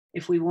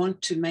If we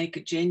want to make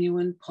a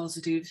genuine,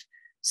 positive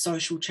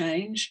social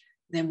change,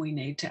 then we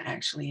need to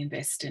actually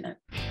invest in it.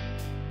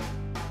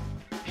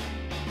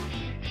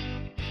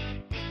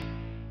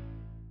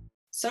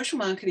 Social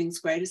marketing's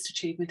greatest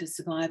achievement is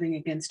surviving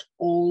against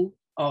all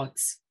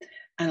odds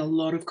and a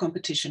lot of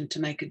competition to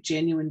make a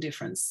genuine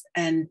difference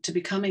and to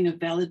becoming a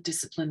valid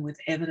discipline with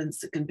evidence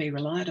that can be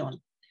relied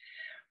on.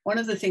 One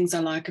of the things I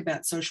like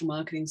about social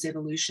marketing's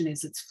evolution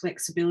is its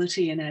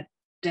flexibility and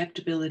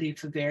adaptability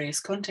for various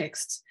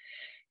contexts.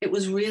 It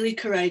was really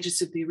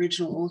courageous of the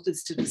original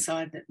authors to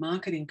decide that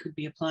marketing could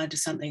be applied to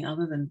something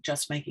other than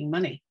just making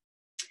money.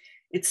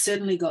 It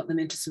certainly got them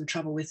into some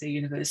trouble with their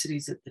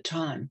universities at the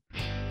time.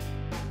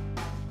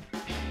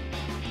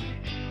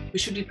 We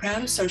should be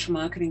proud of social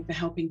marketing for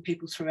helping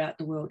people throughout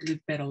the world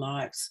live better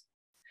lives.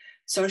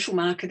 Social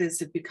marketers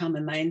have become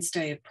a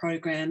mainstay of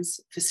programs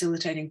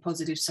facilitating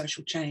positive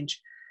social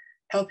change,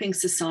 helping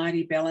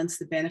society balance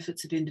the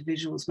benefits of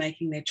individuals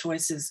making their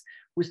choices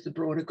with the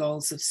broader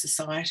goals of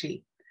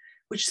society,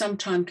 which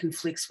sometimes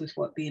conflicts with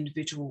what the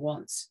individual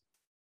wants.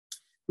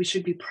 We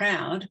should be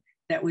proud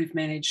that we've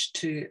managed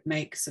to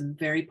make some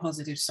very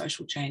positive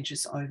social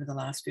changes over the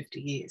last 50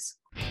 years.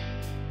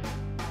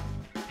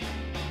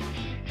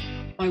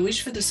 My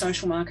wish for the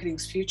social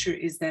marketing's future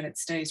is that it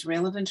stays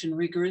relevant and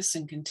rigorous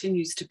and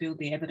continues to build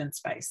the evidence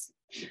base.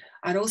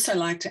 I'd also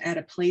like to add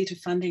a plea to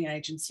funding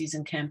agencies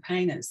and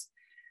campaigners.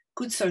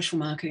 Good social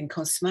marketing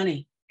costs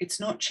money.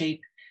 It's not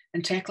cheap,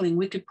 and tackling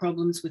wicked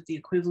problems with the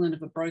equivalent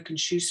of a broken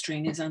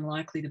shoestring is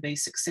unlikely to be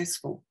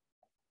successful.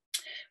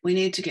 We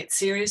need to get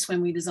serious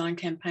when we design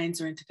campaigns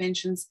or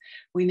interventions.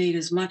 We need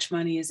as much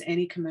money as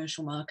any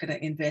commercial marketer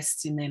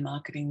invests in their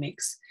marketing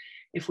mix.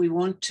 If we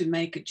want to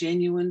make a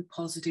genuine,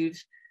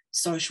 positive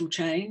social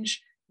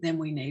change, then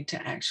we need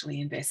to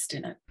actually invest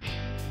in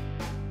it.